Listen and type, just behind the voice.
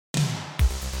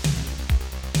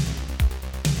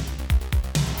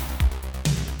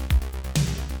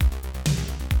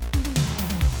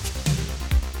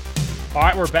All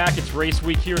right, we're back. It's race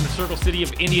week here in the Circle City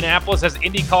of Indianapolis as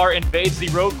IndyCar invades the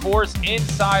road course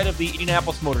inside of the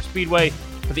Indianapolis Motor Speedway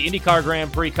for the IndyCar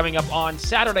Grand Prix coming up on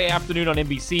Saturday afternoon on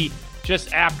NBC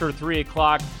just after 3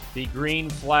 o'clock. The green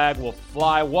flag will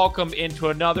fly. Welcome into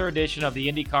another edition of the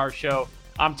IndyCar Show.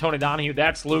 I'm Tony Donahue.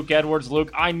 That's Luke Edwards.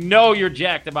 Luke, I know you're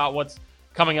jacked about what's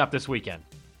coming up this weekend.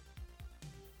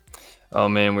 Oh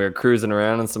man, we were cruising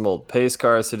around in some old pace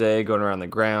cars today, going around the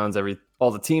grounds.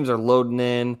 All the teams are loading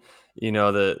in. You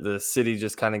know, the city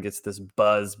just kind of gets this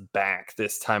buzz back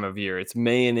this time of year. It's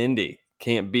May in Indy.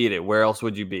 Can't beat it. Where else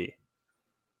would you be?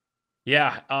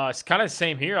 Yeah, it's kind of the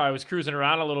same here. I was cruising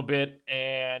around a little bit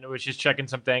and was just checking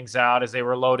some things out as they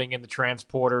were loading in the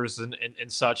transporters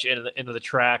and such into the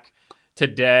track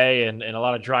today, and a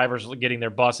lot of drivers getting their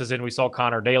buses in. We saw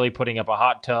Connor Daly putting up a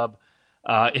hot tub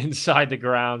inside the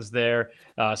grounds there.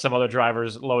 Some other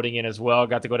drivers loading in as well.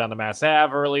 Got to go down to Mass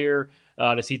Ave earlier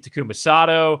to see Takuma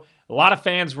Sato. A lot of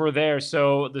fans were there.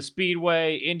 So the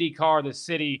Speedway, IndyCar, the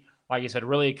city, like you said,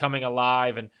 really coming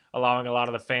alive and allowing a lot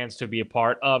of the fans to be a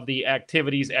part of the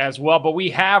activities as well. But we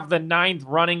have the 9th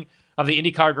running of the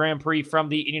IndyCar Grand Prix from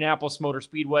the Indianapolis Motor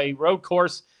Speedway road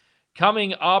course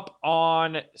coming up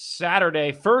on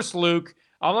Saturday. First, Luke,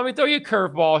 let me throw you a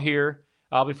curveball here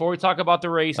before we talk about the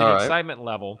race and excitement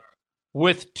level.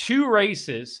 With 2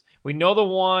 races, we know the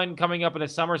one coming up in the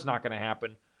summer is not going to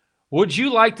happen. Would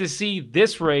you like to see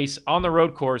this race on the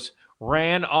road course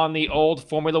ran on the old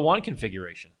Formula One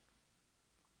configuration?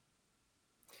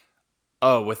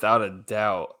 Oh, without a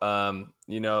doubt.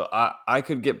 I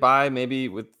could get by maybe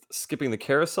with skipping the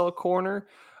carousel corner,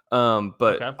 but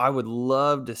Okay. I would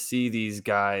love to see these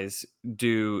guys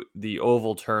do the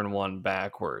oval turn 1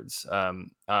 backwards.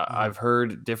 I've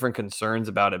heard different concerns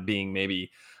about it being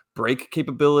maybe brake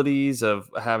capabilities of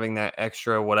having that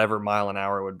extra whatever mile an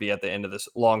hour would be at the end of this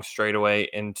long straightaway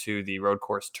into the road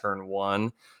course turn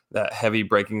 1, that heavy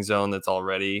braking zone that's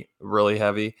already really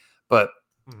heavy. But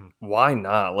why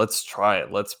not? Let's try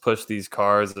it. Let's push these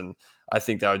cars, and I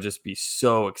think that would just be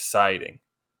so exciting.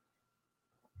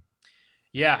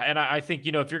 Yeah, and I think,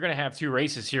 if you're going to have 2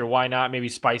 races here, why not maybe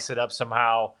spice it up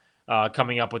somehow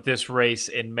coming up with this race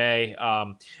in May?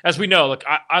 As we know, look,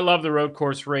 I love the road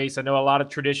course race. I know a lot of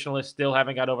traditionalists still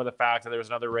haven't got over the fact that there was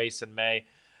another race in May.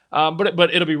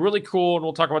 But it'll be really cool, and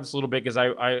we'll talk about this a little bit because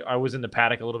I was in the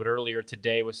paddock a little bit earlier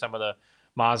today with some of the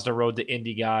Mazda Road to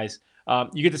Indy guys.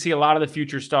 You get to see a lot of the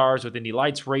future stars with Indy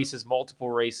Lights races, multiple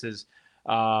races.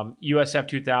 USF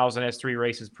 2000 has 3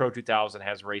 races. Pro 2000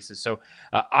 has races. So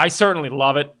I certainly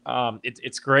love it.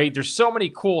 It's great. There's so many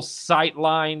cool sight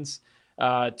lines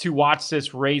to watch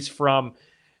this race from.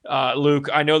 Luke,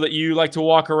 I know that you like to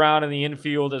walk around in the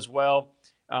infield as well.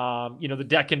 The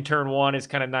deck in turn 1 is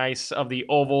kind of nice of the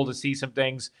oval to see some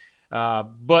things.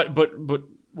 But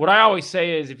what I always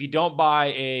say is if you don't buy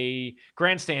a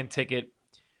grandstand ticket,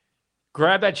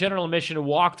 grab that general admission and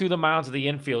walk through the mounds of the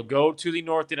infield. Go to the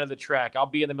north end of the track. I'll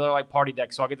be in the Miller Lite party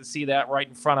deck, so I'll get to see that right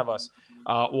in front of us.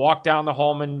 Walk down the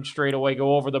Holman straightaway,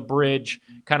 go over the bridge,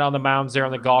 kind of on the mounds there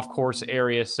on the golf course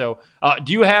area. So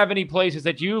do you have any places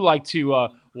that you like to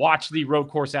watch the road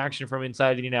course action from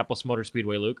inside Indianapolis Motor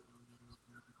Speedway, Luke?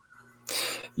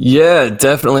 Yeah,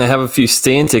 definitely. I have a few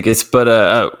stand tickets,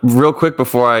 but real quick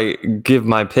before I give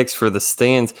my picks for the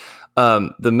stands,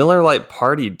 the Miller Lite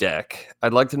party deck,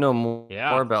 I'd like to know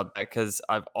more about that because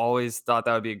I've always thought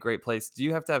that would be a great place. Do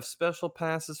you have to have special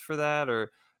passes for that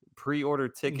or pre-order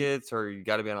tickets, or you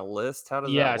got to be on a list? How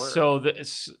does that work?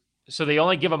 So they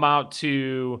only give them out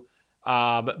to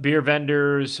beer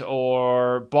vendors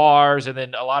or bars, and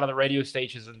then a lot of the radio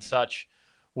stations and such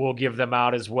will give them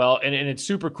out as well. And it's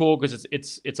super cool because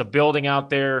it's a building out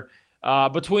there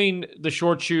between the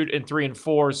short chute and 3 and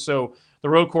 4. So the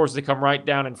road courses, they come right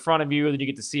down in front of you, and then you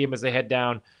get to see them as they head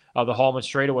down the Hallman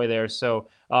straightaway there. So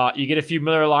you get a few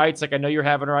Miller Lights, like I know you're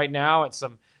having right now, and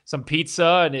some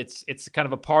pizza, and it's kind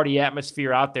of a party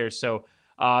atmosphere out there. So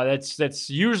that's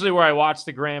usually where I watch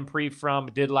the Grand Prix from.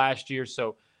 Did last year,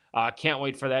 so can't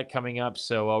wait for that coming up.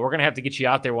 So we're gonna have to get you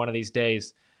out there one of these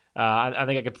days. I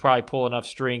think I could probably pull enough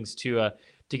strings to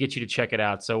get you to check it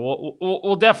out. So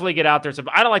we'll definitely get out there. So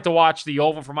I don't like to watch the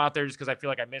oval from out there just because I feel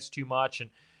like I miss too much. And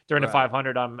during the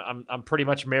 500, I'm pretty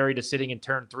much married to sitting in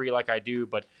turn 3 like I do.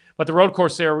 But the road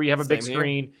course there, where you have a big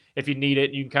screen, if you need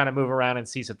it, you can kind of move around and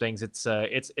see some things. It's a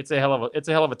hell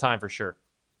of a time for sure.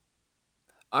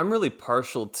 I'm really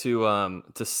partial to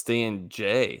Stand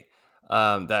J,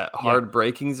 that hard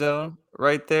braking zone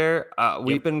right there.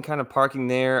 We've been kind of parking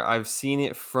there. I've seen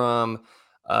it from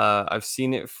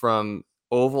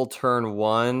oval turn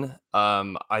 1.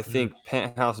 I think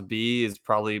Penthouse B is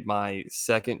probably my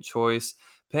second choice.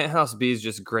 Penthouse B is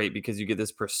just great because you get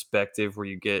this perspective where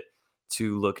you get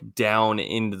to look down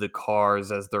into the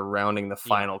cars as they're rounding the Yeah.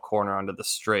 final corner onto the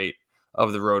straight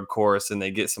of the road course, and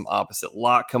they get some opposite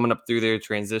lock coming up through there,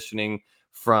 transitioning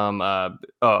from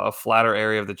a flatter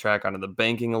area of the track onto the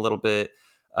banking a little bit.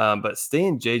 But stay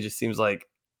in J just seems like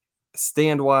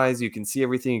stand wise, you can see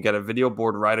everything. You got a video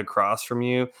board right across from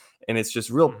you, and it's just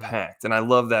real Mhm. packed. And I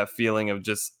love that feeling of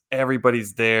just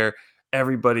everybody's there,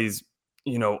 everybody's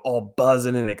all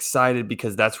buzzing and excited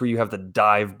because that's where you have the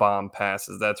dive bomb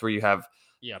passes. That's where you have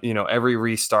Yep. every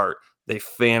restart they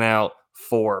fan out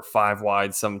 4 or 5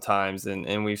 wide sometimes,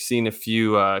 and we've seen a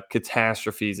few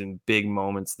catastrophes and big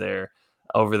moments there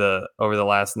over the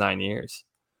last 9 years.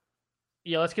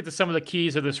 Yeah, let's get to some of the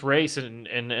keys of this race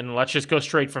and let's just go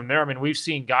straight from there. I mean, we've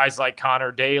seen guys like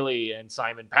Connor Daly and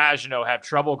Simon Pagenaud have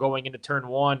trouble going into turn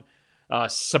one.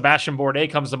 Sebastian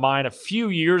Bourdais comes to mind a few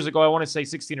years ago, I want to say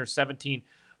 16 or 17,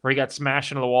 where he got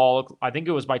smashed into the wall. I think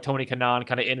it was by Tony Kanaan,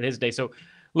 kind of ended his day. So,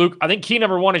 Luke, I think key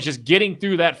number one is just getting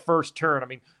through that first turn. I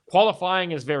mean,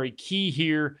 qualifying is very key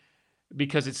here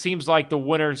because it seems like the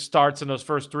winner starts in those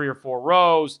first 3 or 4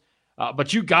 rows.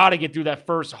 But you got to get through that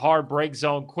first hard break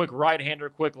zone, quick right-hander,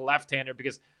 quick left-hander,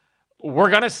 because we're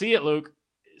going to see it, Luke.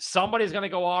 Somebody's going to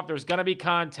go off. There's going to be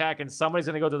contact, and somebody's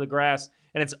going to go to the grass,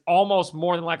 and it's almost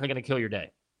more than likely going to kill your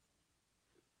day.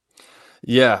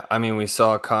 Yeah, I mean, we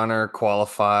saw Connor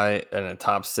qualify in a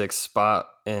top 6 spot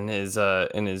in his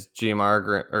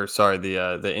GMR or sorry,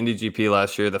 the Indy GP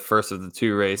last year, the first of the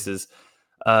 2 races.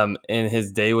 And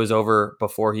his day was over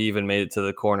before he even made it to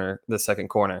the second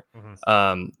corner.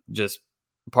 Mm-hmm. Just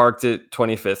parked it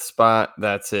 25th spot.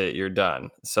 That's it. You're done.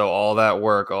 So all that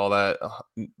work, all that,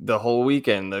 the whole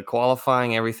weekend, the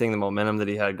qualifying, everything, the momentum that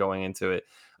he had going into it.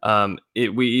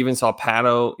 We even saw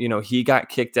Pato, he got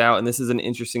kicked out, and this is an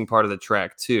interesting part of the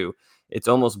track too. It's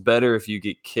almost better if you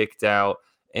get kicked out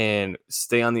and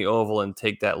stay on the oval and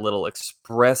take that little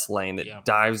express lane that Yeah.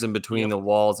 dives in between Yep. the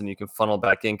walls, and you can funnel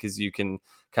back in because you can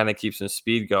kind of keep some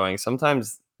speed going.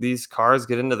 Sometimes these cars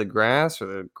get into the grass or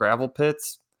the gravel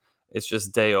pits, it's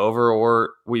just day over.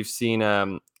 Or we've seen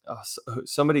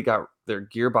somebody got their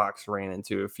gearbox ran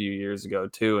into a few years ago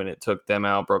too, and it took them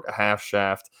out, broke a half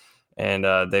shaft, and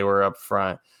they were up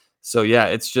front. So yeah,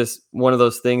 it's just one of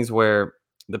those things where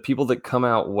the people that come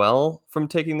out well from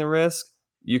taking the risk,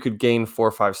 you could gain 4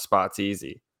 or 5 spots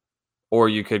easy, or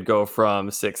you could go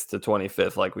from 6th to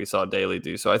 25th like we saw Daly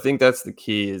do. So I think that's the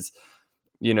key is,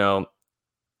 you know,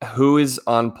 who is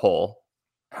on pole?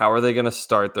 How are they going to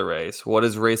start the race? What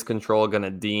is race control going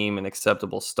to deem an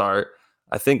acceptable start?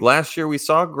 I think last year we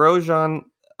saw Grosjean,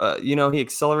 he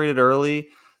accelerated early.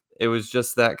 It was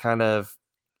just that kind of,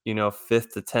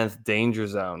 5th to 10th danger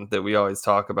zone that we always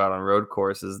talk about on road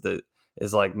courses that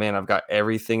is like, man, I've got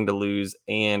everything to lose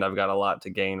and I've got a lot to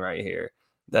gain right here.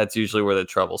 That's usually where the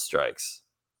trouble strikes.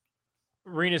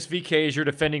 Rinus VK is your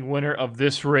defending winner of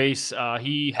this race.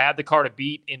 He had the car to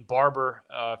beat in Barber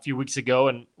a few weeks ago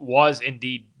and was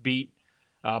indeed beat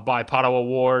by Pato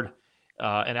Award.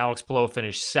 And Alex Palou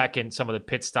finished second. Some of the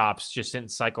pit stops just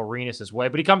didn't cycle Rinus's way,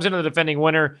 but he comes into the defending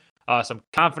winner. Some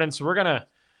confidence. We're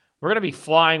gonna be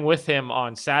flying with him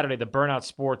on Saturday. The Burnout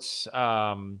Sports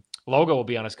logo will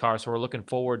be on his car, so we're looking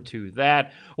forward to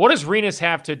that. What does Rinus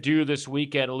have to do this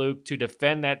weekend, Luke, to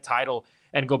defend that title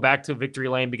and go back to victory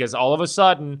lane? Because all of a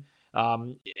sudden,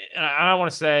 and I don't want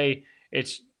to say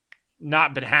it's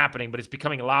not been happening, but it's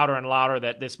becoming louder and louder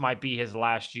that this might be his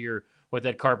last year with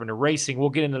Ed Carpenter Racing.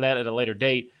 We'll get into that at a later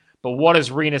date. But what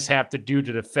does Rinus have to do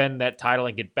to defend that title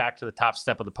and get back to the top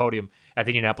step of the podium at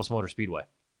the Indianapolis Motor Speedway?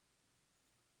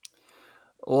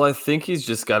 Well, I think he's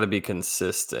just got to be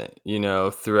consistent,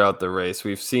 throughout the race.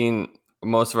 We've seen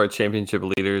most of our championship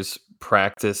leaders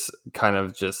practice kind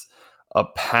of just a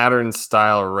pattern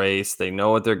style race. They know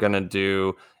what they're going to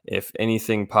do. If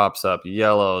anything pops up,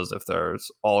 yellows, if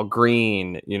there's all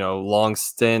green, long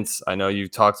stints. I know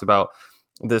you've talked about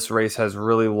this race has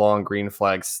really long green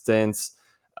flag stints.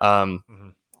 Mm-hmm.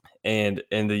 And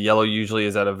the yellow usually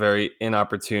is at a very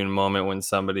inopportune moment when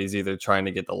somebody's either trying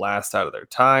to get the last out of their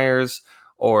tires,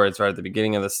 or it's right at the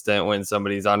beginning of the stint when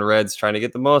somebody's on reds trying to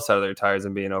get the most out of their tires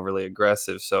and being overly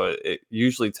aggressive. So it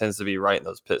usually tends to be right in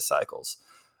those pit cycles,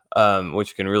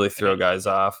 which can really throw guys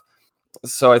off.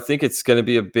 So I think it's going to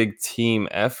be a big team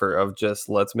effort of just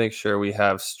let's make sure we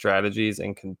have strategies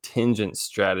and contingent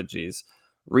strategies.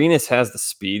 Renus has the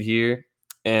speed here,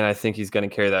 and I think he's going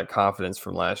to carry that confidence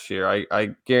from last year. I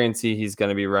guarantee he's going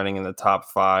to be running in the top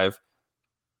 5.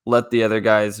 Let the other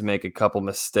guys make a couple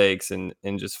mistakes and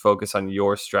just focus on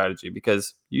your strategy,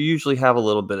 because you usually have a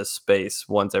little bit of space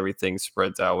once everything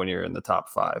spreads out when you're in the top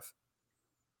 5.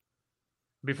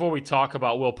 Before we talk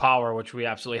about willpower, which we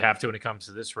absolutely have to when it comes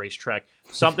to this racetrack,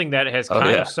 something that has Oh kind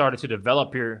of yeah. started to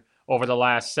develop here over the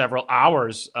last several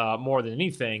hours, more than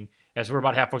anything, as we're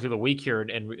about halfway through the week here,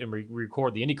 and we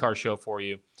record the IndyCar show for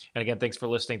you. And again, thanks for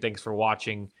listening, thanks for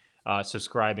watching,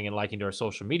 subscribing, and liking to our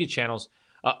social media channels.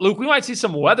 Luke, we might see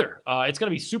some weather. It's going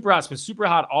to be super hot. It's been super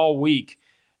hot all week.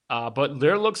 But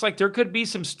there looks like there could be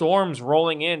some storms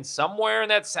rolling in somewhere in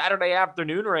that Saturday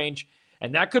afternoon range,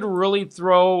 and that could really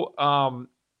throw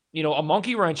a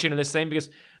monkey wrench into this thing because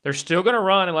they're still going to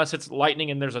run unless it's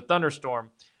lightning and there's a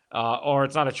thunderstorm, or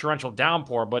it's not a torrential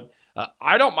downpour. But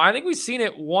I don't. I think we've seen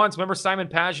it once. Remember Simon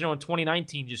Pagenaud in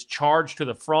 2019 just charged to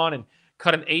the front and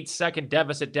cut an 8-second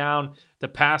deficit down to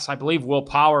pass, I believe, Will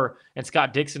Power and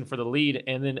Scott Dixon for the lead,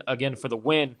 and then again for the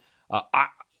win.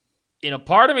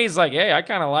 Part of me is like, hey, I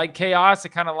kind of like chaos. I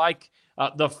kind of like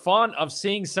the fun of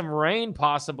seeing some rain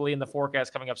possibly in the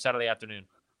forecast coming up Saturday afternoon.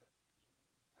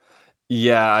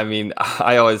 Yeah, I mean,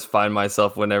 I always find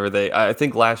myself whenever I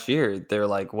think last year they're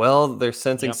like, well, they're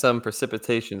sensing Yep. some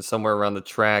precipitation somewhere around the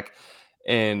track,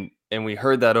 and we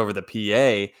heard that over the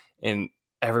PA, and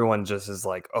everyone just is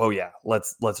like, oh yeah,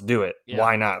 let's do it. Yeah.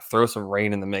 Why not throw some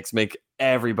rain in the mix, make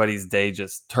everybody's day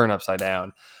just turn upside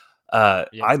down? Yep.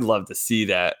 I'd love to see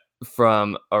that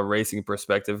from a racing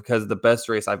perspective because the best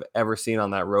race I've ever seen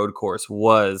on that road course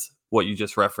was what you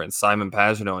just referenced, Simon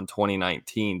Pagenaud in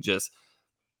 2019. Just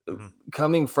Hmm.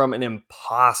 coming from an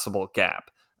impossible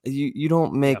gap. You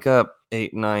don't Yep. make up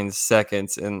 8-9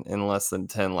 seconds in less than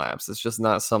 10 laps. It's just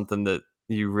not something that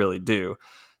you really do.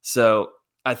 So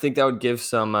I think that would give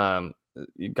some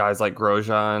guys like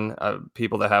Grosjean,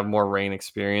 people that have more rain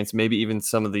experience, maybe even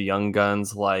some of the young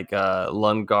guns like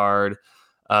Lundgaard.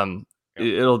 Um, Yep.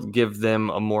 it'll give them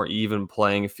a more even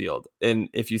playing field. And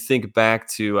if you think back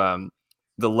to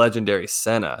the legendary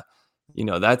Senna,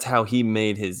 that's how he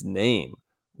made his name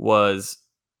was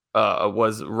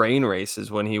was rain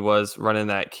races when he was running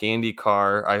that candy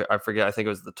car. I forget. I think it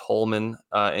was the Tolman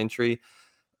entry, Yep.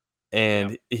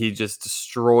 and he just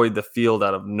destroyed the field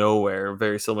out of nowhere,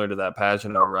 very similar to that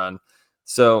Pagenaud run.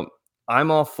 So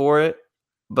I'm all for it,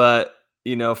 but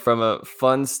from a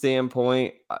fun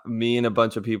standpoint, me and a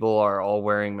bunch of people are all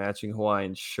wearing matching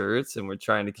Hawaiian shirts, and we're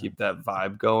trying to keep that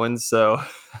vibe going. So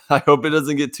I hope it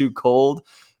doesn't get too cold.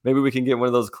 Maybe we can get one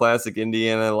of those classic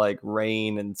Indiana like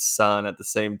rain and sun at the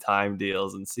same time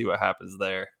deals and see what happens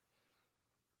there.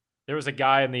 There was a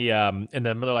guy in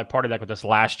the Miller Lite Party Deck with us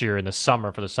last year in the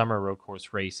summer for the summer road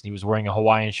course race, and he was wearing a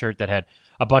Hawaiian shirt that had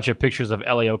a bunch of pictures of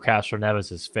Elio Castro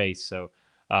Neves' face. So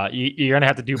you're gonna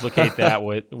have to duplicate that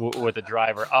with the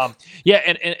driver. Yeah,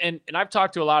 and I've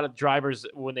talked to a lot of drivers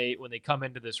when they come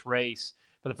into this race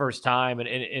for the first time,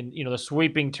 and the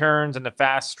sweeping turns and the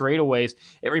fast straightaways.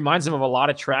 It reminds them of a lot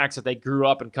of tracks that they grew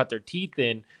up and cut their teeth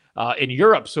in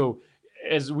Europe. So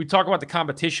as we talk about the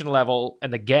competition level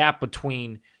and the gap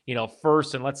between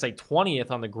first and let's say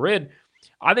 20th on the grid,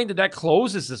 I think that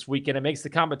closes this weekend. It makes the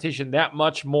competition that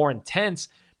much more intense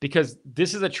because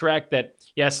this is a track that,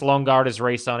 yes, Longard has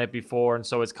raced on it before, and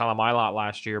so has Kalamilot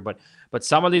last year. But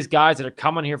some of these guys that are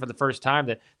coming here for the first time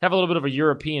that have a little bit of a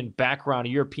European background, a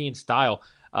European style.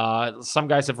 Some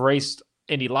guys have raced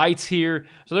Indy Lights here,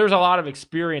 so there's a lot of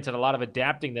experience and a lot of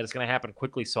adapting that is going to happen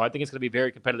quickly. So I think it's going to be a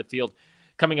very competitive field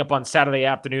coming up on Saturday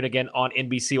afternoon again on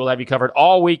NBC. We'll have you covered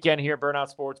all weekend here. Burnout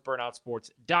Sports,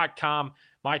 burnoutsports.com.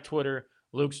 My Twitter,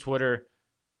 Luke's Twitter,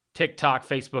 TikTok,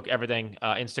 Facebook, everything,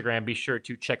 Instagram. Be sure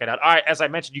to check it out. All right, as I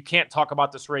mentioned, you can't talk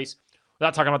about this race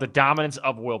without talking about the dominance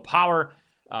of Will Power.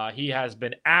 He has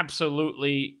been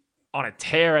absolutely on a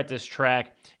tear at this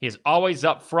track. He is always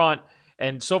up front.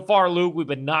 And so far, Luke, we've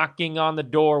been knocking on the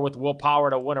door with Will Power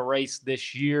to win a race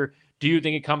this year. Do you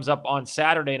think it comes up on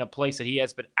Saturday in a place that he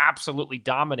has been absolutely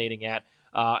dominating at?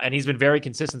 And he's been very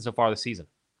consistent so far this season.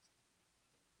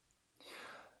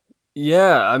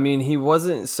 Yeah, I mean, he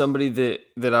wasn't somebody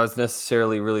that I was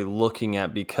necessarily really looking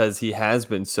at because he has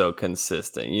been so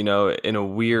consistent. In a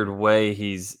weird Mhm. way,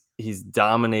 he's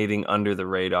dominating under the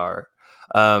radar.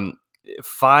 Um,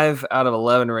 5 out of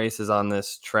 11 races on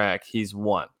this track, he's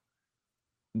won.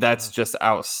 That's Mhm. just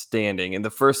outstanding. In the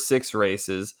first 6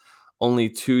 races, only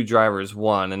 2 drivers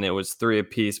won, and it was 3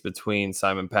 apiece between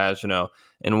Simon Pagenaud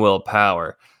and Will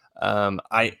Power. Mhm.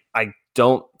 I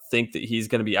don't think that he's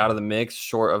going to be out of the mix,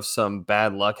 short of some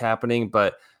bad luck happening.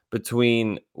 But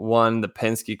between one, the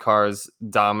Penske cars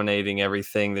dominating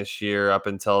everything this year up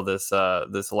until this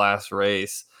last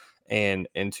race, and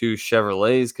two,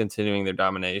 Chevrolets continuing their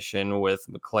domination with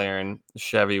McLaren,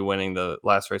 Chevy winning the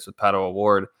last race with Pato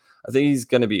Award. I think he's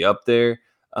going to be up there.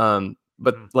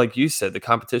 But Mhm. like you said, the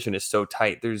competition is so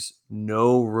tight. There's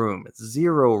no room,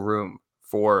 zero room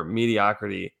for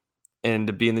mediocrity and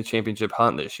to be in the championship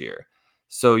hunt this year.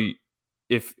 So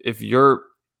if if you're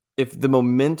if the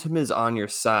momentum is on your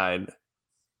side,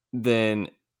 then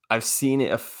I've seen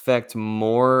it affect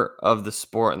more of the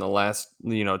sport in the last,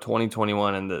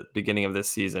 2021 and the beginning of this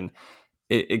season.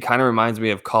 It kind of reminds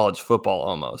me of college football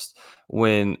almost.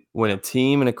 When a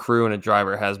team and a crew and a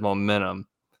driver has momentum,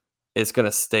 it's going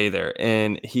to stay there,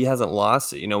 and he hasn't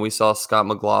lost it. We saw Scott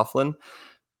McLaughlin.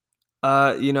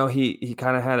 He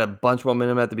kind of had a bunch of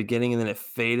momentum at the beginning, and then it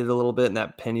faded a little bit, and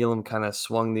that pendulum kind of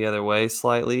swung the other way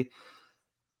slightly.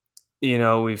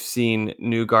 We've seen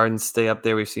New Garden stay up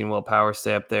there, we've seen Will Power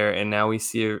stay up there, and now we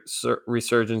see a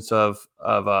resurgence of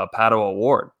Pato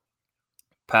O'Ward.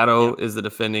 Yeah. Pato is the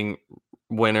defending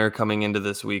winner coming into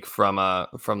this week from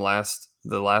the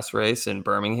last race in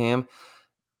Birmingham.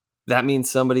 That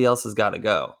means somebody else has got to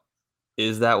go.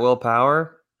 Is that Will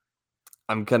Power?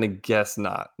 I'm gonna guess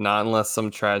not. Not unless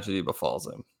some tragedy befalls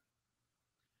him.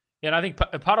 Yeah, and I think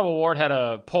Pato Award had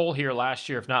a pole here last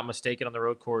year, if not mistaken, on the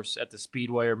road course at the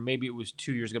Speedway, or maybe it was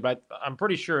 2 years ago. But I'm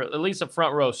pretty sure at least a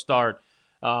front row start,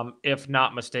 if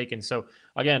not mistaken. So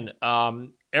again,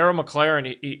 Arrow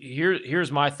McLaren.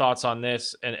 Here's my thoughts on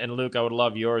this, and Luke, I would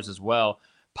love yours as well.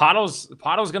 Pato's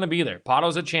going to be there.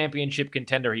 Pato's a championship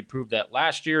contender. He proved that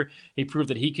last year. He proved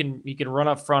that he can run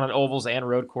up front on ovals and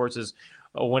road courses.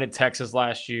 Win at Texas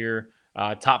last year.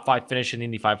 Top 5 finish in the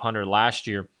Indy 500 last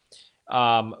year.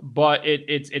 But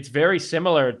it's very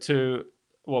similar to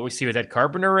what we see with Ed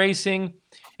Carpenter Racing,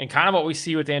 and kind of what we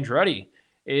see with Andretti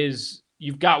is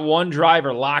you've got one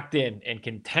driver locked in and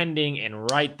contending and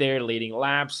right there leading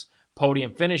laps,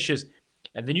 podium finishes,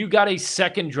 and then you got a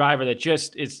second driver that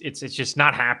just it's just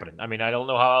not happening. I mean, I don't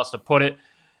know how else to put it.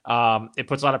 It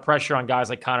puts a lot of pressure on guys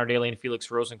like Connor Daly and Felix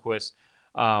Rosenquist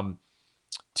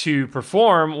to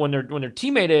perform when their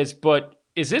teammate is. But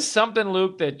is this something,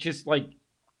 Luke, that just like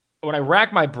when I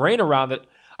rack my brain around it,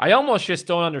 I almost just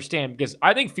don't understand, because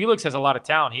I think Felix has a lot of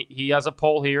talent. He has a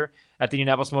pole here at the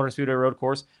Indianapolis Motor Speedway road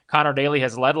course. Connor Daly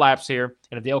has led laps here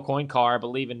in a Dale Coyne car, I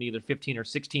believe in either 15 or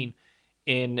 16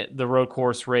 in the road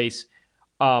course race.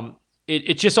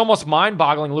 It's just almost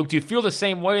mind-boggling. Luke, do you feel the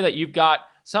same way that you've got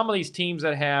some of these teams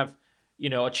that have,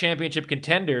 a championship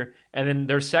contender, and then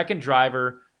their second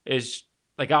driver is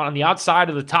like on the outside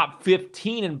of the top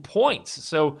 15 in points?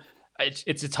 So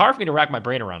it's hard for me to rack my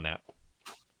brain around that.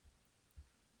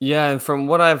 Yeah, and from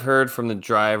what I've heard from the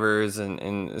drivers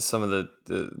and some of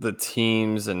the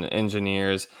teams and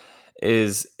engineers,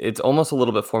 is it's almost a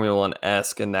little bit Formula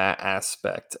One-esque in that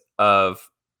aspect of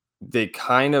they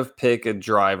kind of pick a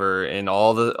driver, and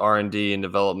all the R&D and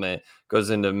development goes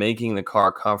into making the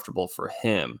car comfortable for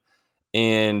him.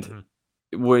 And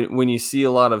Mhm. when you see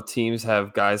a lot of teams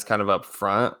have guys kind of up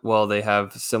front, well, they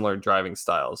have similar driving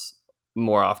styles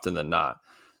more often than not.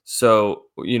 So,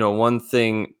 one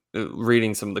thing,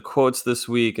 reading some of the quotes this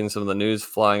week and some of the news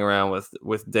flying around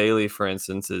with Daly, for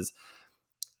instance, is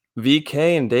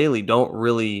VK and Daly don't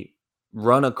really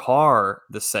run a car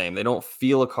the same. They don't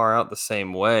feel a car out the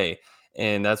same way,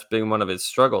 and that's been one of his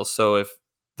struggles. So if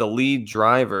the lead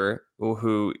driver,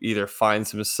 who either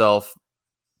finds himself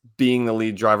being the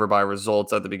lead driver by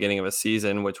results at the beginning of a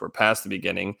season, which we're past the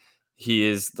beginning, he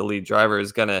is the lead driver,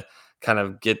 is going to kind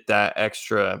of get that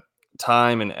extra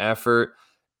time and effort.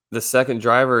 The second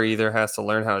driver either has to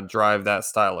learn how to drive that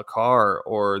style of car,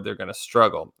 or they're going to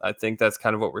struggle. I think that's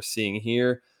kind of what we're seeing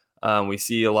here. We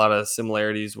see a lot of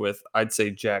similarities with, I'd say,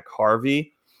 Jack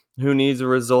Harvey, who needs a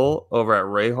result over at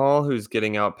Rahal, who's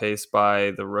getting outpaced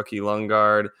by the rookie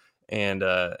Lundgaard and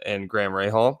Graham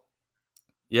Rahal.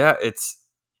 Yeah,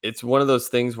 it's one of those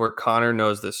things where Connor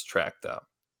knows this track though.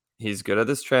 He's good at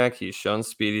this track. He's shown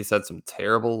speed. He's had some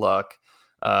terrible luck.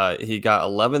 He got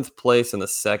 11th place in the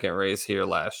second race here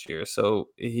last year, so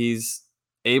he's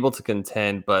able to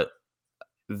contend. But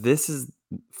this is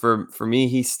for me,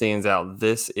 he stands out.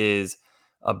 This is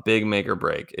a big make or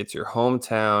break. It's your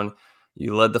hometown.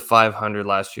 You led the 500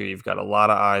 last year. You've got a lot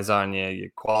of eyes on you. You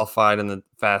qualified in the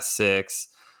Fast Six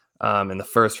in the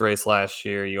first race last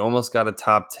year. You almost got a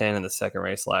top 10 in the second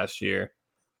race last year.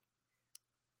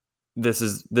 This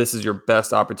is your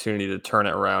best opportunity to turn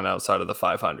it around outside of the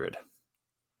 500.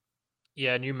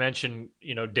 Yeah, and you mentioned,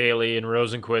 Daly and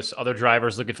Rosenquist. Other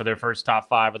drivers looking for their first top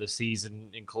 5 of the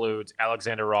season includes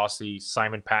Alexander Rossi,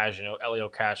 Simon Pagenaud, Elio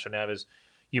Castroneves.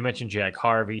 You mentioned Jack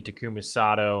Harvey, Takuma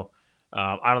Sato.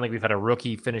 I don't think we've had a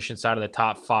rookie finish inside of the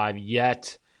top 5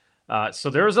 yet. So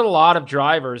there's a lot of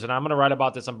drivers, and I'm going to write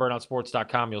about this on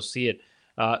burnoutsports.com. You'll see it.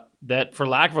 That, for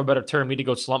lack of a better term, need to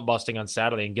go slump busting on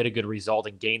Saturday and get a good result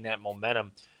and gain that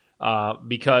momentum.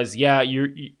 Because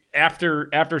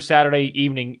after Saturday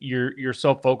evening, your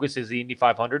sole focus is the Indy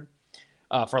 500.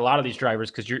 for a lot of these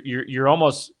drivers, because you're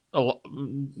almost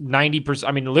 90%.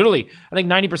 I mean, literally, I think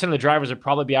 90% of the drivers would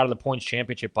probably be out of the points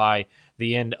championship by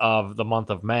the end of the month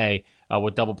of May,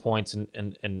 with double points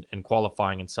and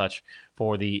qualifying and such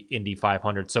for the Indy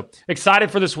 500. So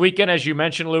excited for this weekend, as you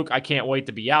mentioned, Luke. I can't wait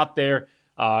to be out there.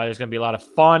 There's going to be a lot of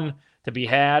fun to be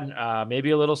had.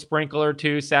 Maybe a little sprinkle or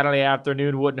two Saturday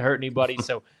afternoon wouldn't hurt anybody.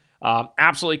 So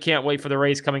absolutely can't wait for the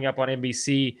race coming up on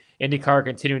NBC. IndyCar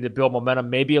continuing to build momentum,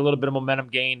 maybe a little bit of momentum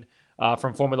gain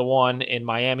from Formula One in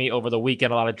Miami over the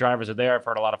weekend. A lot of drivers are there. I've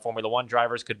heard a lot of Formula One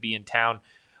drivers could be in town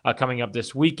coming up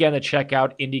this weekend to check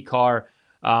out IndyCar.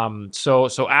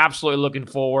 So absolutely looking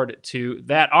forward to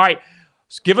that. All right,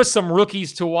 give us some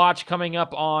rookies to watch coming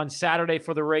up on Saturday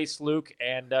for the race, Luke,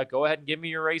 and go ahead and give me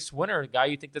your race winner, the guy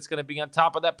you think that's going to be on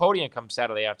top of that podium come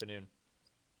Saturday afternoon.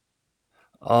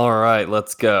 All right,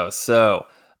 let's go. So,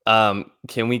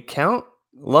 can we count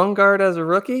Lundgaard as a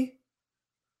rookie?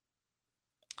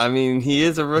 I mean, he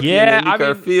is a rookie in the Yeah, I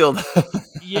IndyCar mean, field.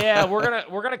 yeah,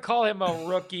 we're gonna call him a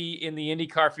rookie in the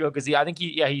IndyCar field because I think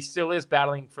he still is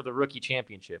battling for the rookie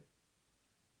championship.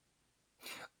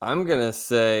 I'm gonna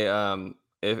say,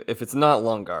 if it's not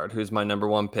Lundgaard, who's my number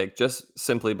one pick, just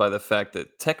simply by the fact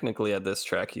that technically at this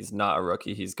track he's not a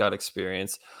rookie, he's got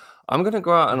experience. I'm gonna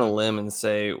go out on a Mhm. limb and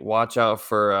say, watch out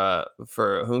for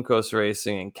Juncos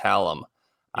Racing and Callum.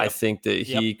 I Yep. think that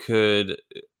Yep. he could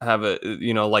have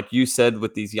like you said,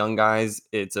 with these young guys,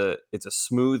 it's a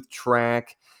smooth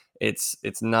track.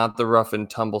 It's not the rough and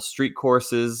tumble street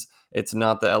courses. It's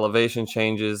not the elevation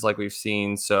changes like we've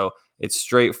seen. So it's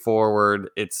straightforward.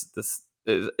 It's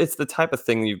the type of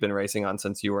thing you've been racing on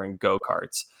since you were in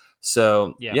go-karts.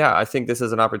 So Yeah. yeah, I think this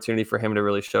is an opportunity for him to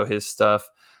really show his stuff.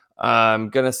 I'm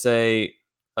gonna say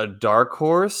a dark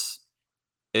horse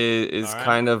is All right.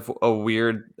 kind of a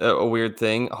weird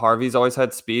thing. Harvey's always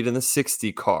had speed in the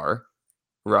 60 car,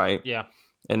 right? Yeah.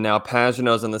 And now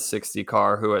Pagano's in the 60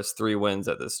 car, who has 3 wins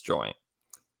at this joint.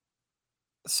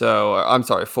 So I'm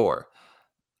sorry, 4.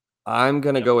 I'm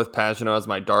gonna Yep. go with Pagano as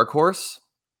my dark horse,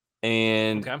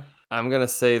 and Okay. I'm gonna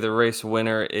say the race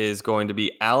winner is going to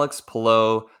be Alex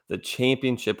Palou, the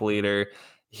championship Mhm. leader.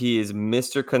 He is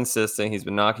Mr. Consistent. He's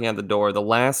been knocking at the door. The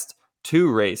last 2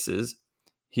 races,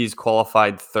 he's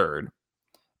qualified third,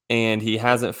 and he Yep.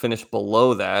 hasn't finished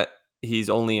below that. He's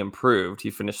only improved.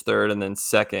 He finished third and then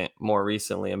second more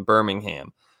recently in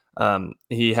Birmingham.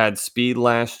 He had speed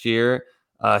last year.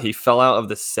 He fell out of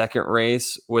the second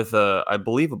race with I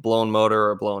believe, a blown motor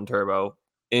or a blown turbo.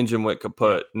 Engine went Yep.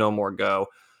 kaput. No more go.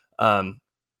 Um,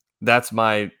 that's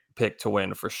my pick to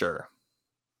win for sure.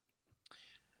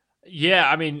 Yeah,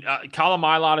 I mean, Colin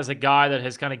Milot is a guy that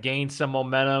has kind of gained some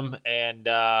momentum, and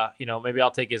maybe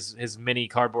I'll take his mini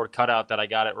cardboard cutout that I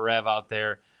got at Rev out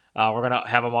there. We're gonna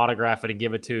have him autograph it and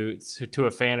give it to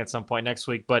a fan at some point next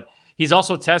week. But he's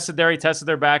also tested there. He tested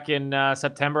there back in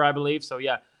September, I believe. So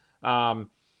yeah,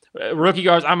 rookie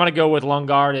guards. I'm gonna go with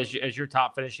Lundgaard as your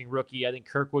top finishing rookie. I think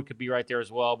Kirkwood could be right there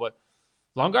as well, but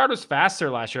Lundgaard was faster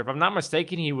last year. If I'm not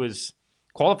mistaken, he was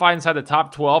qualified inside the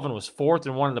top 12 and was fourth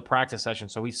in one of the practice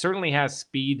sessions. So he certainly has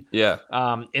speed Yeah.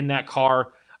 in that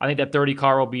car. I think that 30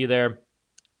 car will be there.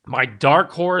 My dark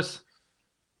horse,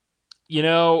 you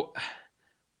know,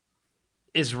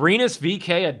 is Renus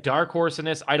VK a dark horse in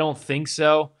this? I don't think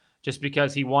so, just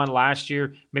because he won last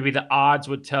year. Maybe the odds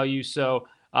would tell you so.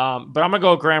 But I'm going to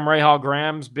go with Graham Rahal.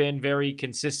 Graham's been very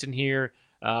consistent here.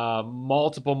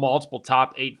 Multiple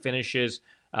top 8 finishes.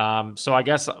 So I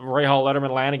guess Rahal,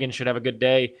 Letterman, Lanigan should have a good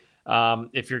day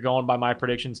if you're going by my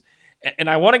predictions. And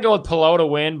I want to go with Palou to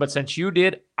win, but since you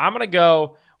did, I'm going to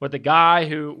go with the guy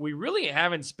who we really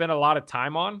haven't spent a lot of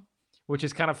time on, which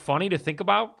is kind of funny to think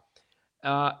about.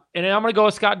 And I'm going to go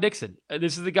with Scott Dixon.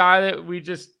 This is the guy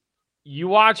that you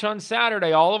watch on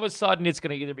Saturday. All of a sudden, it's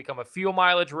going to either become a fuel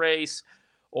mileage race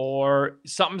or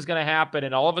something's going to happen.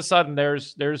 And all of a sudden,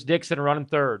 there's Dixon running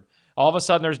third. All of a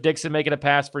sudden, there's Dixon making a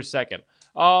pass for second.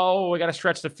 Oh, we got to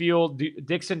stretch the field.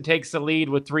 Dixon takes the lead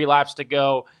with 3 laps to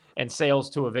go and sails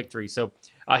to a victory. So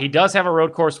he does have a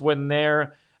road course win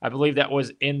there. I believe that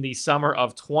was in the summer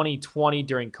of 2020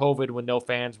 during COVID when no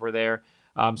fans were there.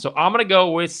 So I'm going to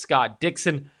go with Scott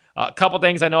Dixon. A couple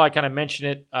things I know I kind of mentioned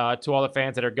it to all the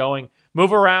fans that are going.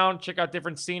 Move around, check out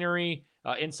different scenery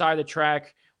inside the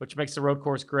track, which makes the road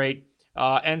course great.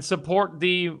 And support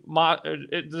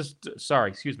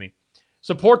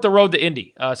support the road to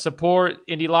Indy. Support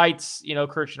Indy Lights,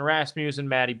 Christian Rasmussen,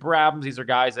 Matty Brabhams. These are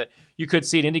guys that you could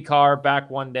see at IndyCar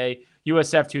back one day.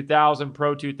 USF 2000,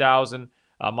 Pro 2000.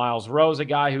 Miles Rose, a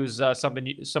guy who's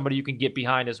somebody you can get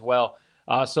behind as well.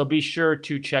 So be sure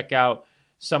to check out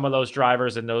some of those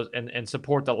drivers and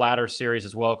support the ladder series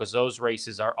as well, because those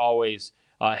races are always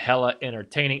hella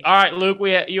entertaining. All right, Luke,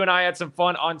 you and I had some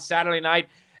fun on Saturday night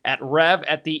at Rev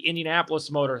at the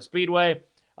Indianapolis Motor Speedway.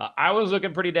 I was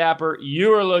looking pretty dapper. You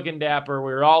were looking dapper.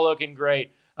 We were all looking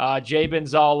great. Jay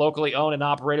Benzal, locally owned and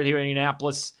operated here in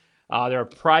Indianapolis. They're a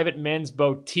private men's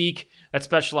boutique that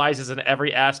specializes in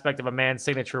every aspect of a man's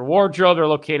signature wardrobe. They're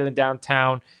located in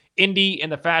downtown Indy in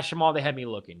the Fashion Mall. They had me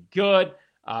looking good.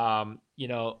 I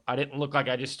didn't look like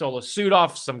I just stole a suit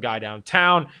off some guy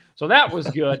downtown. So that was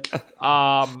good.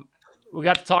 We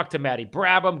got to talk to Maddie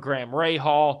Brabham, Graham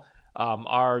Rahal.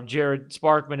 Our Jared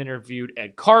Sparkman interviewed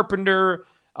Ed Carpenter.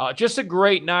 Just a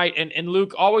great night. And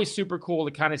Luke, always super cool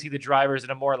to kind of see the drivers in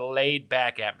a more laid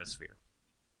back atmosphere.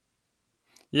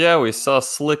 Yeah, we saw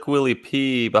Slick Willie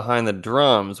P behind the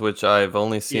drums, which I've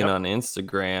only seen Yep. on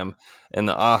Instagram in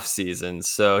the off season.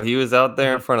 So he was out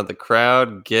there in Mhm. front of the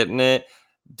crowd, getting it,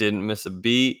 didn't miss a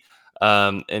beat.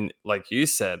 And like you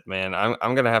said, man,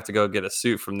 I'm gonna have to go get a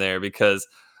suit from there because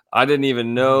I didn't even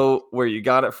Mhm. know where you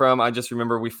got it from. I just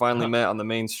remember we finally met on the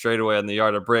main straightaway on the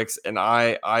Yard of Bricks, and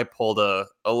I pulled a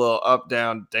little up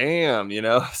down, damn, you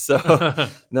know. So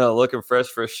no, looking fresh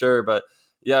for sure, but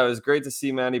yeah, it was great to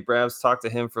see Manny Brabs. Talk to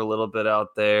him for a little bit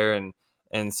out there,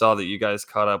 and saw that you guys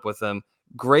caught up with him.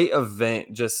 Great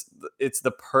event. Just it's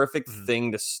the perfect Mhm.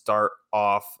 thing to start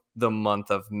off the month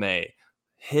of May.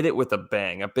 Hit it with a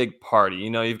bang, a big party.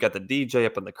 You know, you've got the DJ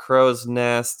up in the crow's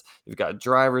nest, you've got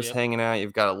drivers Yep. hanging out,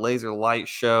 you've got a laser light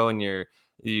show, and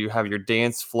you have your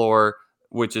dance floor,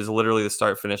 which is literally the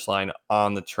start finish line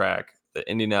on the track, the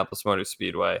Indianapolis Motor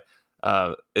Speedway.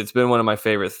 It's been one of my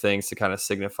favorite things to kind of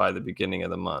signify the beginning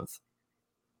of the month.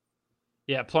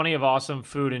 Yeah, plenty of awesome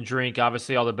food and drink.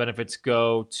 Obviously, all the benefits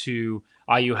go to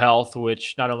IU Health,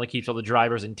 which not only keeps all the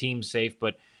drivers and teams safe,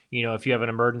 but if you have an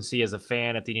emergency as a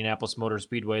fan at the Indianapolis Motor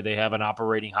Speedway, they have an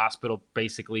operating hospital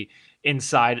basically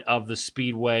inside of the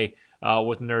speedway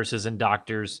with nurses and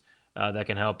doctors that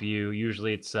can help you.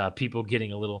 Usually, it's people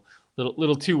getting a little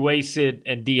too wasted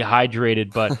and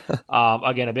dehydrated. But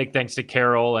again, a big thanks to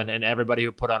Carol and everybody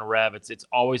who put on Rev. It's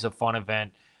always a fun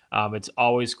event. It's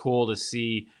always cool to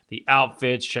see the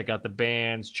outfits, check out the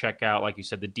bands, check out, like you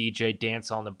said, the DJ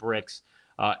dance on the bricks,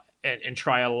 and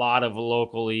try a lot of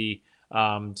locally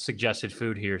suggested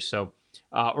food here. So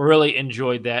really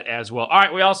enjoyed that as well. All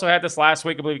right, we also had this last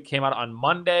week. I believe it came out on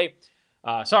Monday.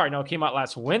 It came out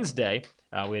last Wednesday.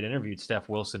 We had interviewed Steph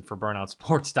Wilson for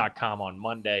burnoutsports.com on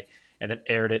Monday and then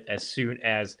aired it as soon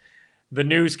as the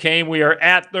news came. We are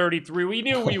at 33. We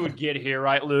knew we would get here,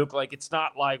 right, Luke? Like, it's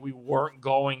not like we weren't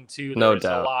going to. No There's a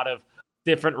doubt. lot of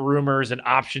different rumors and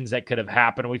options that could have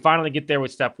happened. We finally get there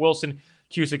with Steph Wilson,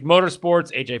 Cusick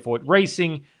Motorsports, AJ Foyt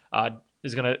Racing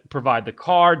is going to provide the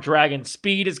car. Dragon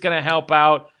Speed is going to help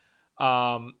out.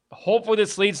 Hopefully,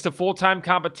 this leads to full-time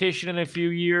competition in a few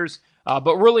years.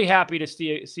 But really happy to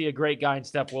see a great guy in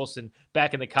Steph Wilson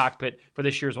back in the cockpit for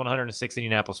this year's 106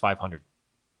 Indianapolis 500.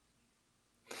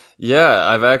 Yeah,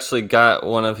 I've actually got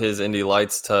one of his Indy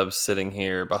Lights tubs sitting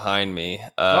here behind me,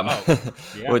 Uh-oh.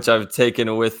 Yeah. which I've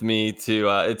taken with me to.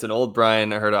 It's an old Brian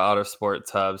Herta Autosport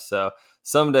tub, so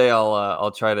someday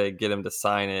I'll try to get him to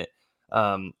sign it.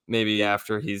 Maybe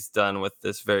after he's done with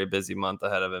this very busy month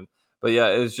ahead of him. But yeah,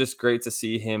 it was just great to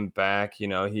see him back. You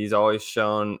know, he's always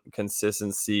shown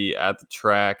consistency at the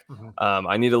track. Mhm.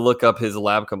 I need to look up his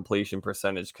lab completion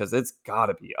percentage because it's got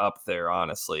to be up there,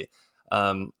 honestly.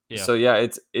 Yeah. So yeah,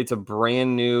 it's a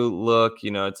brand new look.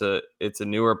 You know, it's a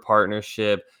newer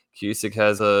partnership. Cusick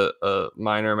has a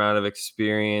minor amount of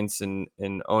experience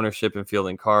in ownership and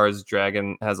fielding cars.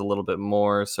 Dragon has a little bit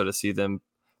more. So to see them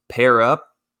pair up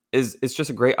is it's just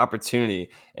a great opportunity.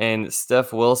 And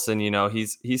Steph Wilson, you know,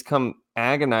 he's come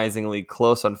agonizingly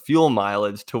close on fuel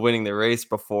mileage to winning the race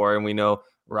before, and we know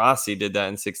Rossi did that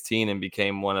in 16 and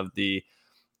became one of the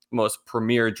most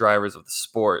premier drivers of the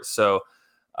sport. So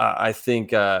I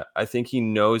think he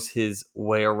knows his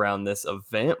way around this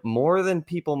event more than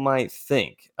people might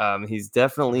think. He's Mhm.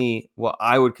 definitely what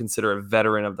I would consider a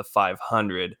veteran of the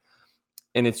 500,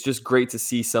 and it's just great to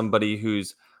see somebody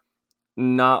who's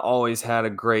not always had a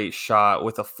great shot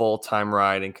with a full-time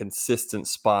ride and consistent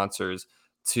sponsors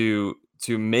to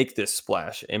make this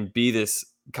splash and be this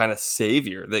kind of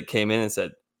savior that came in and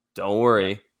said, "Don't Yep.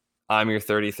 worry, I'm your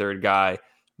 33rd guy.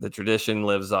 The tradition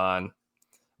lives on."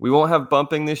 We won't have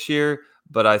bumping this year,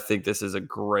 but I think this is a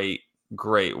great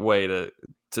way to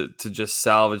just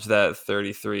salvage that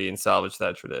 33 and salvage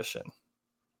that tradition.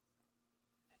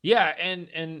 Yeah,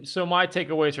 and so my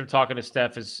takeaways from talking to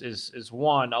Steph is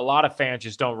one, a lot of fans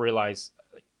just don't realize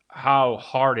how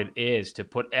hard it is to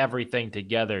put everything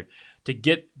together, to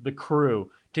get the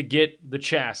crew, to get the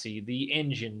chassis, the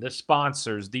engine, the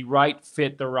sponsors, the right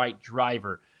fit, the right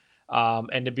driver.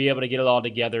 And to be able to get it all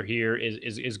together here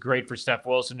is great for Steph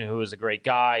Wilson, who is a great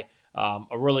guy,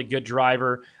 a really good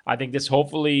driver. I think this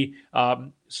hopefully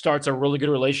starts a really good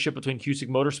relationship between Cusick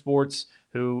Motorsports,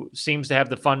 who seems to have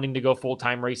the funding to go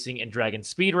full-time racing, and Dragon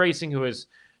Speed Racing, who has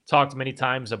talked many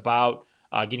times about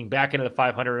getting back into the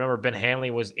 500. Remember, Ben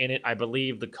Hanley was in it, I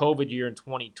believe, the COVID year in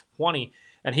 2020,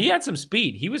 and he had some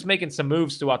speed. He was making some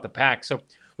moves throughout the pack. So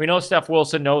we know Steph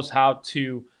Wilson knows how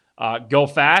to go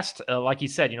fast. Like he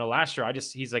said, last year,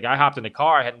 he's like, I hopped in the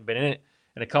car. I hadn't been in it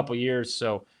in a couple years.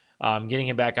 So getting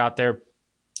him back out there,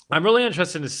 I'm really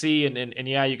interested to see, and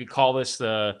yeah, you could call this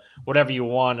the whatever you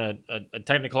want, a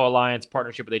technical alliance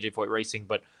partnership with AJ Foyt Racing,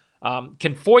 but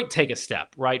can Foyt take a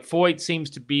step, right? Foyt seems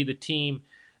to be the team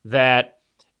that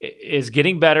is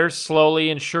getting better slowly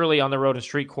and surely on the road and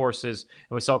street courses.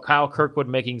 And we saw Kyle Kirkwood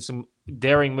making some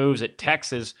daring moves at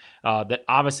Texas that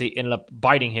obviously ended up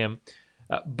biting him.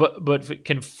 But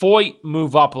can Foyt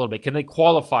move up a little bit? Can they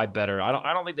qualify better? I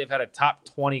don't think they've had a top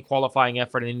 20 qualifying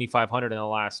effort in Indy 500 in the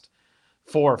last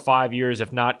 4 or 5 years,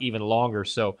 if not even longer.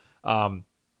 So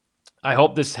I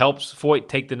hope this helps Foyt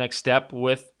take the next step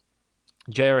with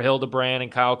J.R. Hildebrand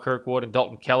and Kyle Kirkwood and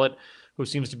Dalton Kellett, who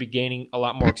seems to be gaining a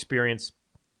lot more experience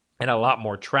and a lot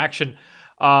more traction.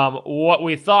 What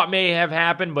we thought may have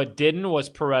happened but didn't was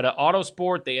Peretta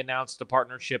Autosport. They announced a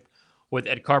partnership with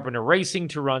Ed Carpenter Racing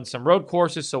to run some road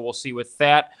courses, so we'll see with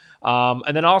that.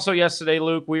 And then also yesterday,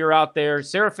 Luke, we were out there.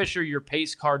 Sarah Fisher, your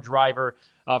pace car driver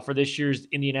for this year's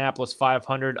Indianapolis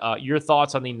 500. Your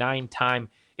thoughts on the 9-time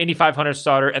Indy 500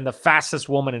 starter and the fastest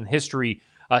woman in history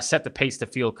set the pace to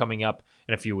field coming up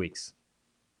in a few weeks?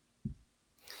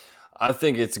 I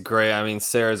think it's great. I mean,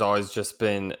 Sarah's always just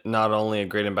been not only a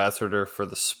great ambassador for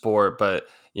the sport, but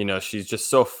she's just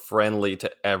so friendly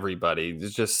to everybody.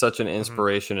 It's just such an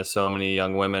inspiration to so many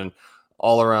young women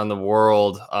all around the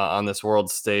world on this world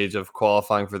stage of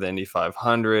qualifying for the Indy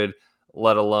 500,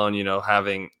 let alone,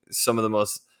 having some of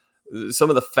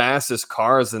the fastest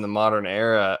cars in the modern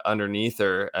era underneath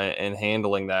her and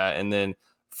handling that. And then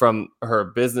from her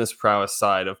business prowess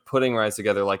side of putting rides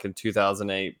together, like in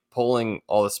 2008, pulling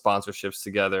all the sponsorships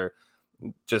together,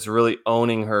 just really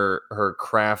owning her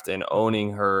craft and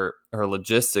owning her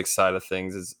logistics side of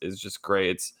things is just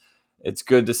great. It's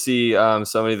good to see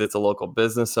somebody that's a local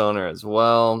business owner as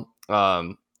well.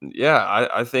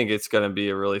 I think it's going to be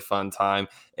a really fun time.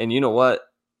 And you know what?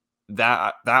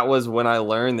 That was when I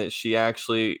learned that she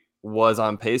actually was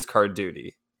on pace car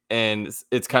duty. And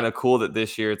it's kind of cool that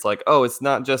this year it's like, oh, it's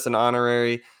not just an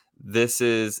honorary. This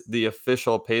is the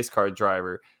official pace car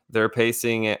driver. They're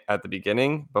pacing it at the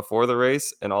beginning, before the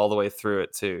race, and all the way through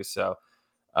it too. So,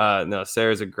 no,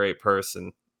 Sarah's a great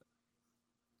person.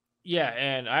 Yeah,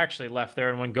 and I actually left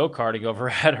there and went go-karting over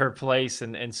at her place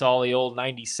and saw the old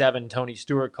 97 Tony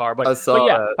Stewart car. I But saw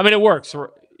yeah, that. I mean, it works.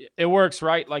 It works,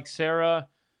 right? Like Sarah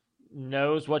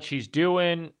knows what she's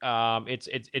doing.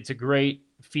 It's a great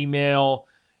female,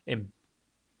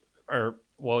 or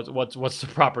what's the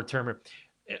proper term?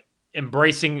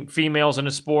 Embracing females in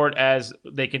the sport as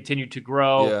they continue to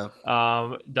grow,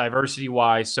 Yeah. diversity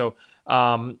wise. So,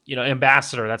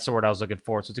 ambassador, that's the word I was looking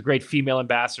for. So it's a great female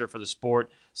ambassador for the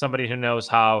sport, somebody who knows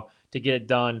how to get it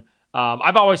done.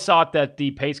 I've always thought that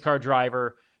the pace car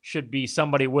driver should be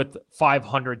somebody with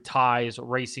 500 ties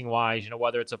racing wise,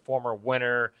 whether it's a former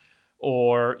winner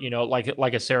or, like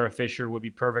a Sarah Fisher would be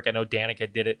perfect. I know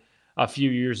Danica did it a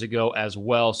few years ago as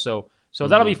well. So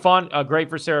that'll be fun. Great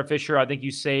for Sarah Fisher. I think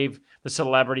you save the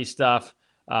celebrity stuff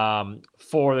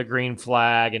for the green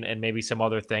flag and maybe some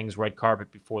other things, red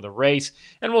carpet before the race,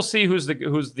 and we'll see who's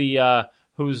the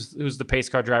pace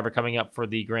car driver coming up for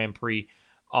the Grand Prix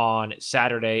on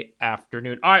Saturday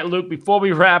afternoon. All right, Luke. Before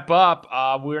we wrap up,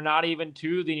 we're not even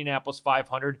to the Indianapolis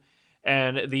 500,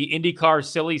 and the IndyCar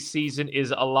silly season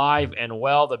is alive and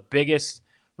well. The biggest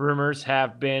rumors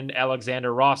have been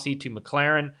Alexander Rossi to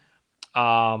McLaren.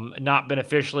 Not been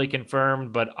officially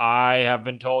confirmed, but I have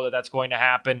been told that that's going to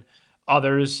happen.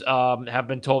 Others have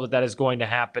been told that is going to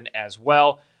happen as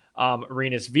well.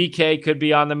 Rinus VeeKay could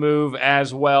be on the move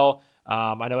as well.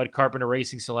 I know Ed Carpenter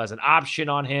Racing still has an option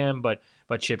on him, but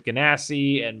Chip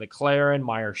Ganassi and McLaren,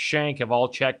 Meyer Shank have all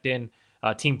checked in.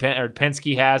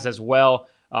 Penske has as well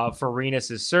for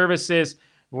Rinus's services.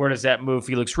 Where does that move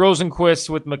Felix Rosenquist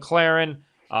with McLaren?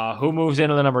 Who moves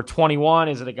into the number 21?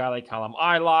 Is it a guy like Callum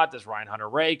Ilott? Does Ryan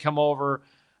Hunter-Reay come over?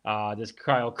 Does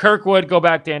Kyle Kirkwood go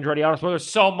back to Andretti Autosport? There's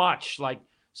so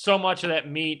much of that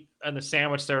meat in the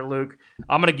sandwich there, Luke.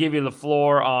 I'm going to give you the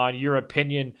floor on your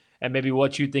opinion and maybe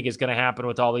what you think is going to happen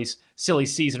with all these silly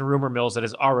season rumor mills that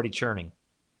is already churning.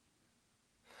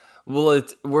 Well,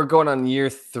 we're going on year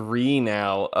 3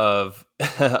 now of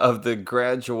of the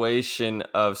graduation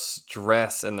of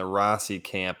stress in the Rossi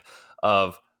camp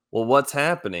of, well, what's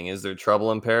happening? Is there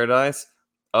trouble in paradise?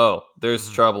 Oh, there's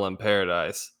Mhm. trouble in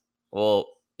paradise. Well,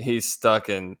 he's stuck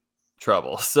in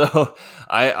trouble. So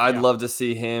I'd Yeah. love to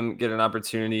see him get an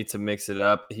opportunity to mix it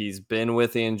up. He's been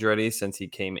with Andretti since he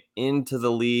came into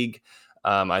the league.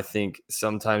 I think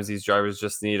sometimes these drivers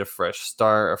just need a fresh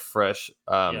start, a fresh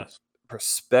Yes.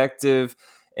 perspective.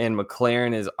 And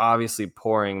McLaren is obviously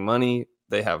pouring money.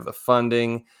 They have the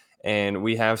funding. And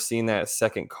we have seen that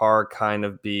second car kind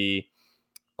of be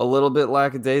a little bit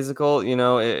lackadaisical.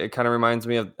 It kind of reminds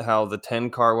me of how the 10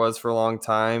 car was for a long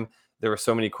time. There were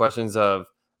so many questions of,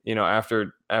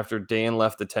 after Dan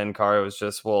left the 10 car, it was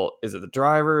just, well, is it the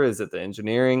driver? Is it the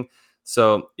engineering?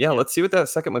 So yeah, Yeah. let's see what that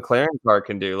second McLaren car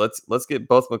can do. Let's get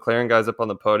both McLaren guys up on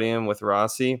the podium with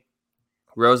Rossi.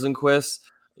 Rosenquist,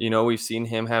 we've seen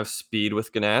him have speed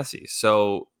with Ganassi,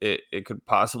 so it could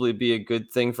possibly be a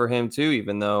good thing for him too,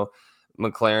 even though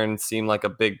McLaren seemed like a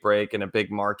big break and a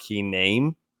big marquee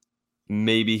name.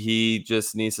 Maybe he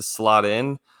just needs to slot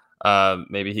in.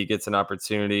 Maybe he gets an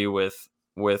opportunity with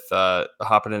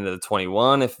hopping into the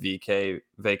 21 if VK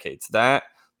vacates that.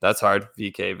 That's hard.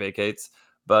 VK vacates,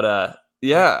 but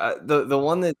Yeah. yeah, the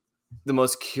one that the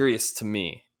most curious to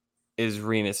me is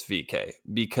Renus VK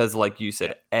because, like you Yeah.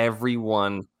 said,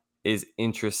 everyone is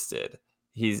interested.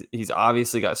 He's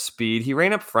obviously got speed. He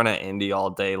ran up front at Indy all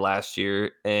day last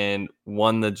year and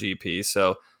won the GP.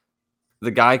 So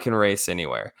the guy can race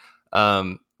anywhere.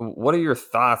 What are your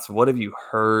thoughts? What have you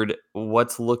heard?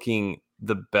 What's looking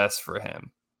the best for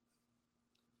him?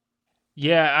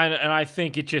 Yeah, and I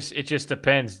think it just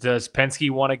depends. Does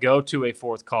Penske want to go to a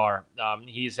fourth car?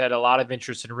 He's had a lot of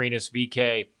interest in Renus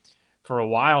VK for a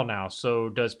while now. So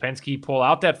does Penske pull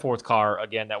out that fourth car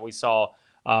again that we saw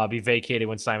be vacated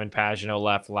when Simon Pagenaud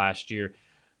left last year?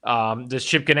 Does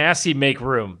Chip Ganassi make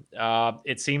room?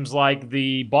 It seems like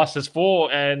the bus is full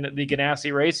and the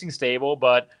Ganassi Racing stable,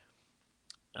 but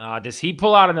does he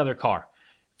pull out another car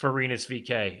for Renus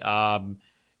VK?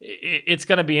 It's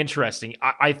going to be interesting.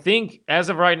 I think as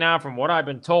of right now, from what I've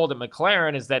been told at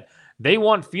McLaren, is that they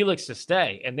want Felix to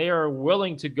stay, and they are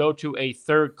willing to go to a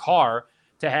third car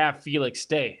to have Felix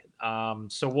stay.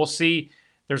 So we'll see.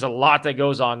 There's a lot that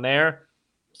goes on there,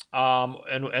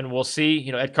 and we'll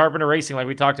see. Ed Carpenter Racing, like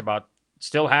we talked about,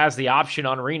 still has the option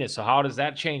on Renus. So how does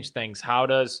that change things? How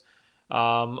does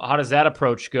that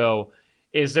approach go?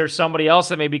 Is there somebody else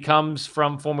that maybe comes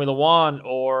from Formula One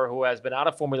or who has been out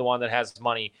of Formula One that has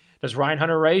money? Does Ryan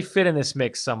Hunter-Reay fit in this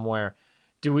mix somewhere?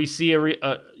 Do we see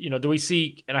do we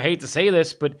see, and I hate to say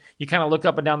this, but you kind of look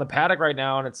up and down the paddock right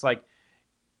now and it's like,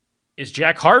 is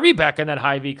Jack Harvey back in that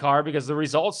Hy-Vee car? Because the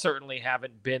results certainly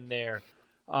haven't been there.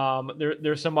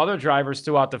 There's some other drivers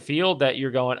throughout the field that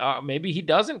you're going, maybe he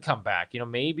doesn't come back.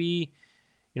 Maybe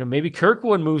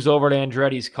Kirkwood moves over to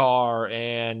Andretti's car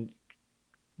and,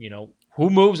 who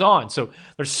moves on? So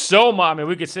there's so much. I mean,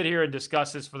 we could sit here and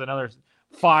discuss this for another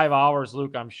 5 hours,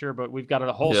 Luke, I'm sure, but we've got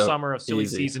a whole Yep, summer of silly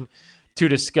easy. season to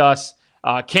discuss.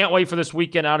 Can't wait for this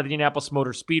weekend out at the Indianapolis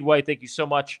Motor Speedway. Thank you so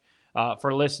much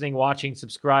for listening, watching,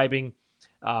 subscribing.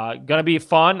 Gonna be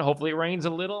fun. Hopefully it rains a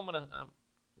little. I'm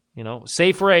gonna,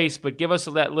 safe race, but give us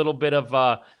that little bit of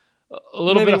a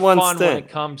little bit Maybe of one fun when stint. it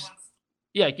comes.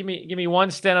 Yeah, give me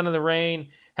one stint under the rain.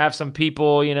 Have some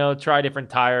people, try different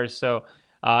tires. So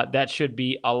that should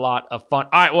be a lot of fun.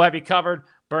 All right, we'll have you covered.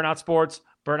 Burnout Sports,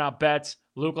 Burnout Bets.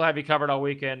 Luke will have you covered all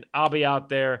weekend. I'll be out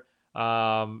there.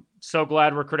 So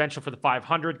glad we're credentialed for the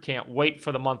 500. Can't wait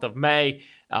for the month of May.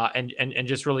 And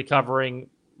just really covering,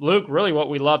 Luke. Really, what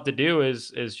we love to do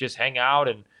is just hang out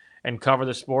and cover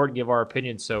the sport and give our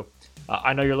opinions. So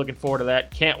I know you're looking forward to that.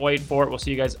 Can't wait for it. We'll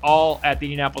see you guys all at the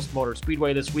Indianapolis Motor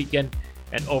Speedway this weekend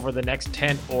and over the next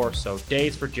 10 or so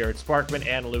days. For Jared Sparkman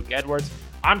and Luke Edwards,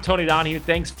 I'm Tony Donahue.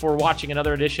 Thanks for watching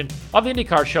another edition of the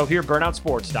IndyCar Show here at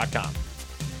BurnoutSports.com.